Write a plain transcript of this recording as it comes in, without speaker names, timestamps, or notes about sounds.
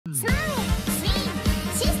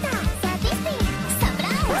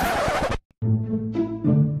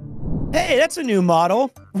Hey, that's a new model.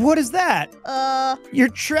 What is that? You're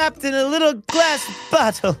trapped in a little glass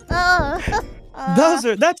bottle.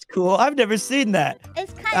 That's cool. I've never seen that.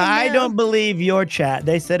 It's kind of I don't believe your chat.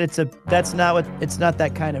 They said it's not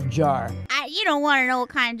that kind of jar. You don't want to know what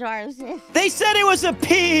kind of jar this is. They said it was a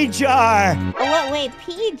pea jar. What? Wait,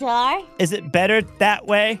 pea jar? Is it better that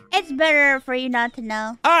way? It's better for you not to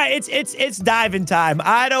know. All right, it's diving time.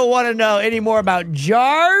 I don't want to know any more about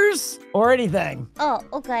jars or anything. Oh,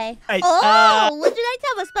 okay. Right, would you like to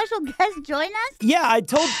have a special guest join us? Yeah, I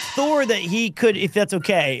told Thor that he could, if that's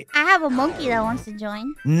okay. I have a monkey that wants to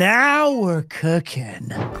join. Now we're cooking.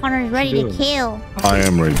 Connor's ready to kill. I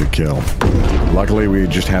am ready to kill. Luckily, we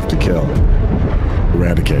just have to kill.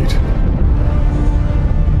 Eradicate.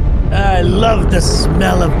 I love the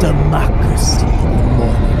smell of democracy in the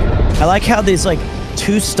morning. I like how these, like,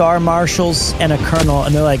 2-star marshals and a colonel,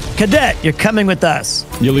 and they're like, Cadet, you're coming with us.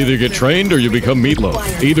 You'll either get trained or you become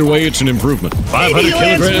meatloaf. Either way, it's an improvement. 500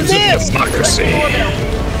 kilograms of democracy.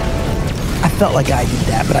 I felt like I did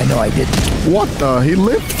that, but I know I didn't. What the? He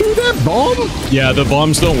lived through that bomb? Yeah, the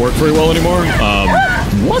bombs don't work very well anymore.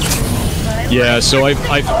 What? Yeah, so I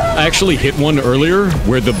actually hit one earlier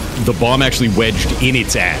where the bomb actually wedged in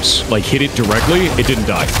its ass. Like, hit it directly, it didn't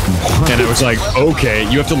die. What? And I was like, okay,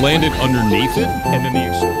 you have to land it underneath it, and then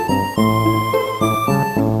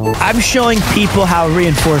I'm showing people how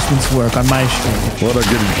reinforcements work on my stream. What a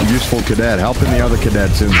good, useful cadet. Helping the other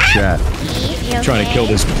cadets in the chat. Trying to kill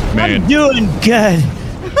this man. I'm doing good.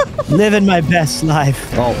 Living my best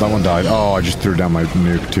life. Oh, that one died. Oh, I just threw down my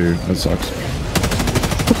nuke, too. That sucks.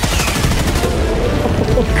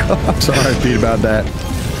 Sorry, Pete, about that.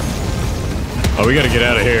 Oh, we gotta get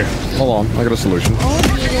out of here. Hold on, I got a solution.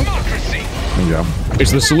 There you go.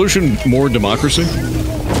 Is the solution more democracy?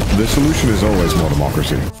 The solution is always more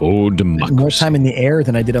democracy. Oh, democracy. More time in the air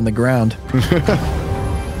than I did on the ground.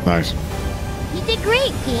 Nice. You did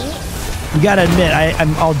great, Pete. You gotta admit,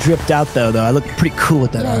 I'm all dripped out, though. I look pretty cool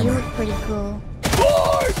with that armor. You look pretty cool.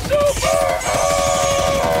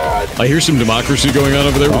 I hear some democracy going on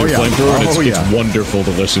over there with your flamethrower, and it's wonderful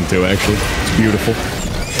to listen to, actually. It's beautiful.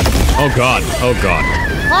 Oh, God. Oh, God.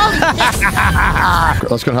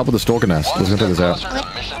 Let's go help with the stalker nest. Let's go take this out.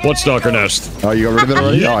 What stalker nest? Oh, you got rid of it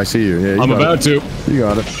already? Oh, I see you. Yeah, I'm about to. You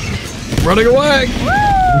got it. Running away.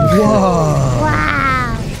 Whoa.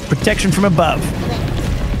 Wow. Protection from above.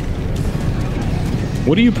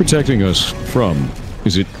 What are you protecting us from?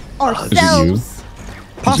 Is it you?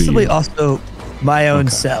 Possibly also my own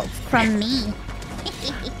self. From me.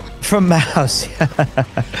 From Mouse.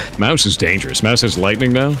 Mouse is dangerous. Mouse has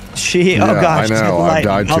lightning now. Oh gosh, I know. I've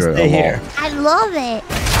died to it stay here. I love it.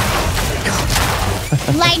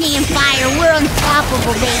 Lightning and fire, we're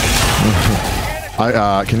unstoppable, baby.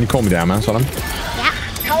 Can you call me down, Mouse, on him? Yeah.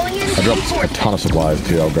 I dropped a ton of supplies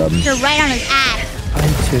too. I'll grab them. You're right on his ass. I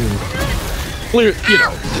too. Clear, you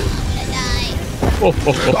know. Oh,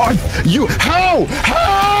 you, how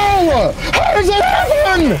does that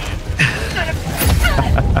happen?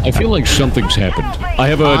 I feel like something's happened. I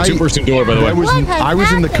have a 2-person door, by the way. I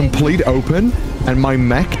was in the complete open, and my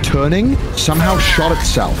mech turning somehow shot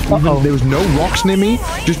itself. Even, there was no rocks near me,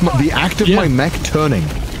 just the act of my mech turning.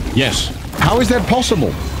 Yes. How is that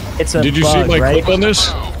possible? It's a Did you see my clip on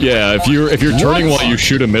this? Yeah, if you're turning while you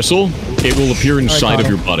shoot a missile, it will appear inside of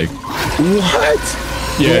your body. What?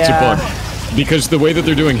 Yeah, it's a bug. Because the way that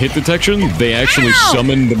they're doing hit detection, they actually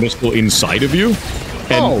summon the missile inside of you,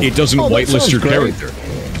 and it doesn't whitelist your character.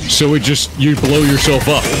 So it just, you blow yourself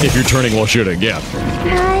up if you're turning while shooting, yeah.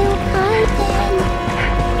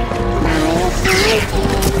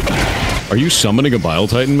 Are you summoning a Bile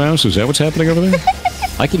Titan, Mouse? Is that what's happening over there?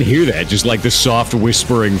 I can hear that, just like the soft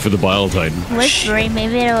whispering for the Bile Titan. Whispering,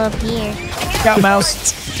 maybe it'll appear. Scout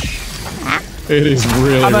Mouse. It is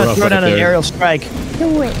really rough. I'm gonna throw down an aerial strike.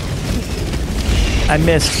 Do it. I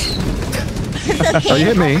missed. Oh, you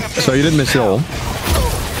hit me, so you didn't miss it all.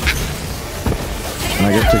 And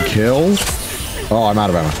I get to kill. Oh, I'm out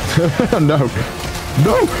of ammo. No.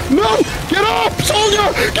 Get up,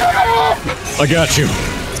 soldier! Get up! I got you.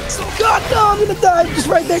 God, no, I'm gonna die. Just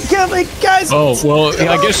right there. Kill me, guys. Oh, well,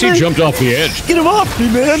 I guess he jumped off the edge. Get him off me,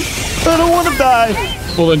 man. I don't want to die.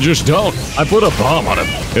 Well, then just don't. I put a bomb on him.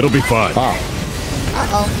 It'll be fine. Oh.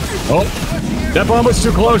 Oh, that bomb was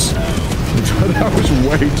too close. That was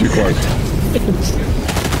way too close.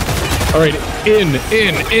 All right, in.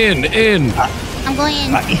 I'm going in.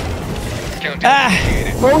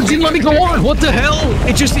 Oh, it didn't let me go on. What the hell?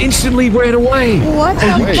 It just instantly ran away. What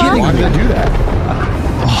the Wait, fuck? why did I do that?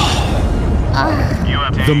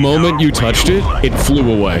 The moment you touched it, it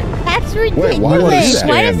flew away. That's That's ridiculous. why did it do that?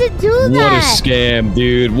 Why does it do What a that? scam,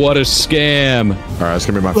 dude. What a scam. All right, that's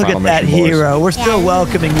gonna be my Look final at that mission, boys. hero. We're still Yeah.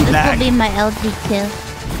 welcoming you This back. will be my LG kill.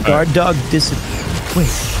 Guard dog Wait.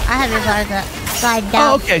 I have your guard up. Slide Oh,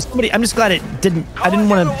 down. okay. I'm just glad it didn't. I didn't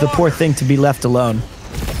want the poor thing to be left alone.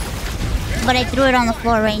 But I threw it on the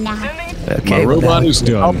floor right now. Okay. My robot now is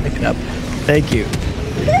done. I'll pick it up. Thank you.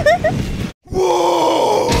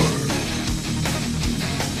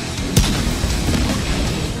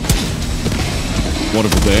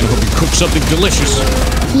 Wonderful day. I hope you cook something delicious.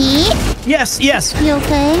 Pete, Yes. Yes. you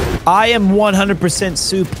okay? I am 100%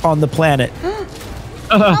 soup on the planet.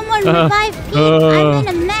 Someone revive Pete. I'm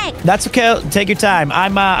in a mech. That's okay. Take your time.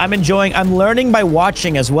 I'm enjoying. I'm learning by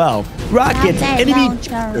watching as well. Rocket. Not that Enemy.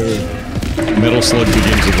 launcher. Metal Slug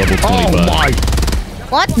begins at level 25. Oh my!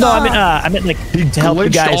 What the? No, I meant like He to help the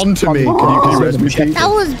glitched guys. onto me. Can you res me, Pete? That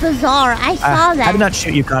was bizarre. I saw that. I did not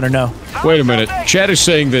shoot you, Connor. No. Wait a minute. Chad is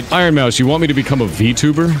saying that Ironmouse, you want me to become a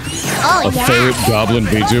VTuber? Oh, A yeah. ferret goblin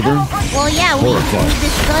VTuber? Well, yeah,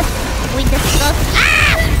 we discussed.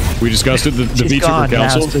 Ah! We discussed it, the She's VTuber gone now,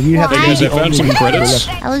 Council. so you have Well, to Hey, guys, be I the found some only- credits.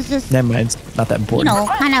 I was just, Never mind. It's not that you important. know,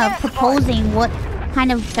 kind of proposing what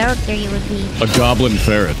kind of character you would be. A goblin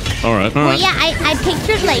ferret. All right, all Well, right. yeah, I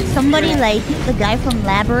pictured like somebody like the guy from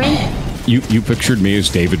Labyrinth. You pictured me as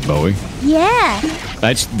David Bowie? Yeah,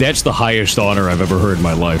 That's the highest honor I've ever heard in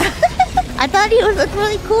my life. I thought he would look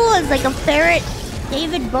really cool as like a ferret,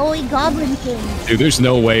 David Bowie Goblin King. Dude, there's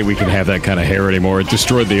no way we can have that kind of hair anymore. It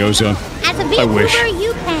destroyed the ozone. As a I wish. VTuber,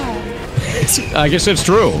 you can. I guess that's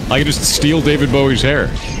true. I can just steal David Bowie's hair.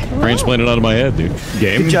 Transplant it out of my head, dude.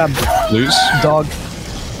 Game? Good job, Loose? dog.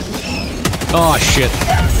 Oh, shit.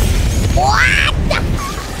 What?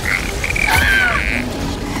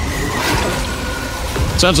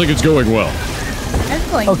 Sounds like it's going well.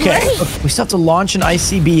 That's going Okay. great. We still have to launch an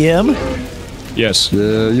ICBM. Yes.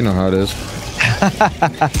 Yeah, you know how it is. We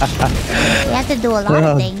have to do a lot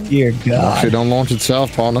Oh of things. dear If it God. don't launch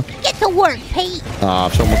itself, partner. Get to work, Pete. If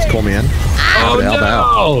someone wants to call me in, happy to help out.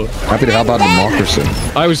 Oh, Happy to help out democracy.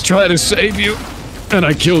 I was trying to save you, and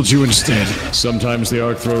I killed you instead. Sometimes the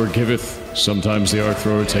arc thrower giveth, sometimes the arc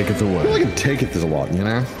thrower taketh I away. can take it this a lot, you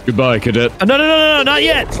know? Goodbye, cadet. No, not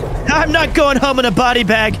yet. I'm not going home in a body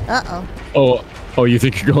bag. Uh-oh. Oh, you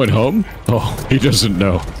think you're going home? Oh, he doesn't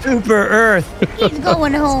know. Super Earth. He's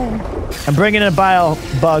going home. I'm bringing in a bile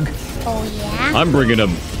bug. Oh, yeah? I'm bringing a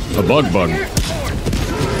bug.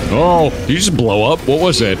 Oh, did you just blow up? What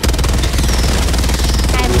was it?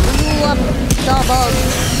 I blew up the bug.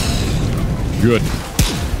 Good.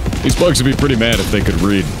 These bugs would be pretty mad if they could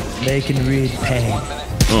read. They can read pain.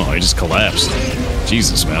 Oh, he just collapsed.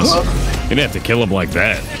 Jesus, Mouse. You didn't have to kill him like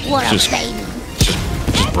that. What just, a baby.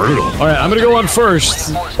 just brutal. All right, I'm gonna go on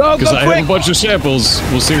first Go because I have quick. a bunch of samples.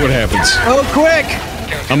 We'll see what happens. Oh, quick.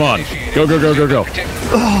 I'm on. Go. Go. Go.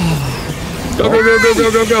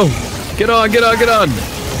 Get on.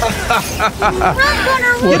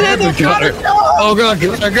 Get in there, Connor. No. Oh god,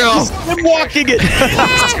 go. I'm walking it.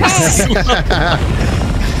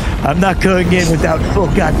 I'm not going in without full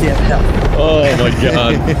goddamn help. Oh my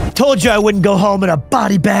god. Told you I wouldn't go home in a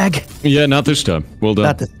body bag. Yeah, not this time. Well done.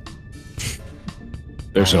 Not this.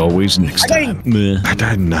 There's always next time. Meh. I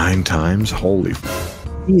died 9 times. Holy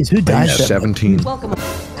Jeez, who died? that much? 17.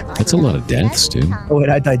 That's a lot of deaths, dude. Oh wait,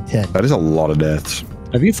 I died 10. That is a lot of deaths.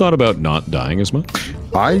 Have you thought about not dying as much?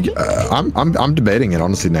 I'm debating it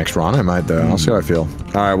honestly. Next run, I might though. I'll see how I feel.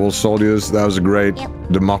 All right, well, soldiers, that was a great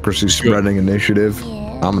democracy spreading initiative.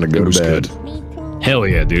 Yeah. I'm gonna go It to was bed. good. Me too. Hell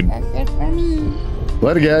yeah, dude. That's it for me.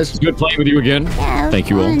 Later, guys. Good playing with you again. Yeah, Thank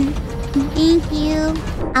you all. fun. Thank you.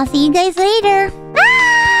 I'll see you guys later.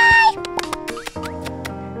 Bye!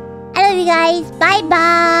 I love you guys.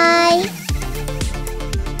 Bye-bye.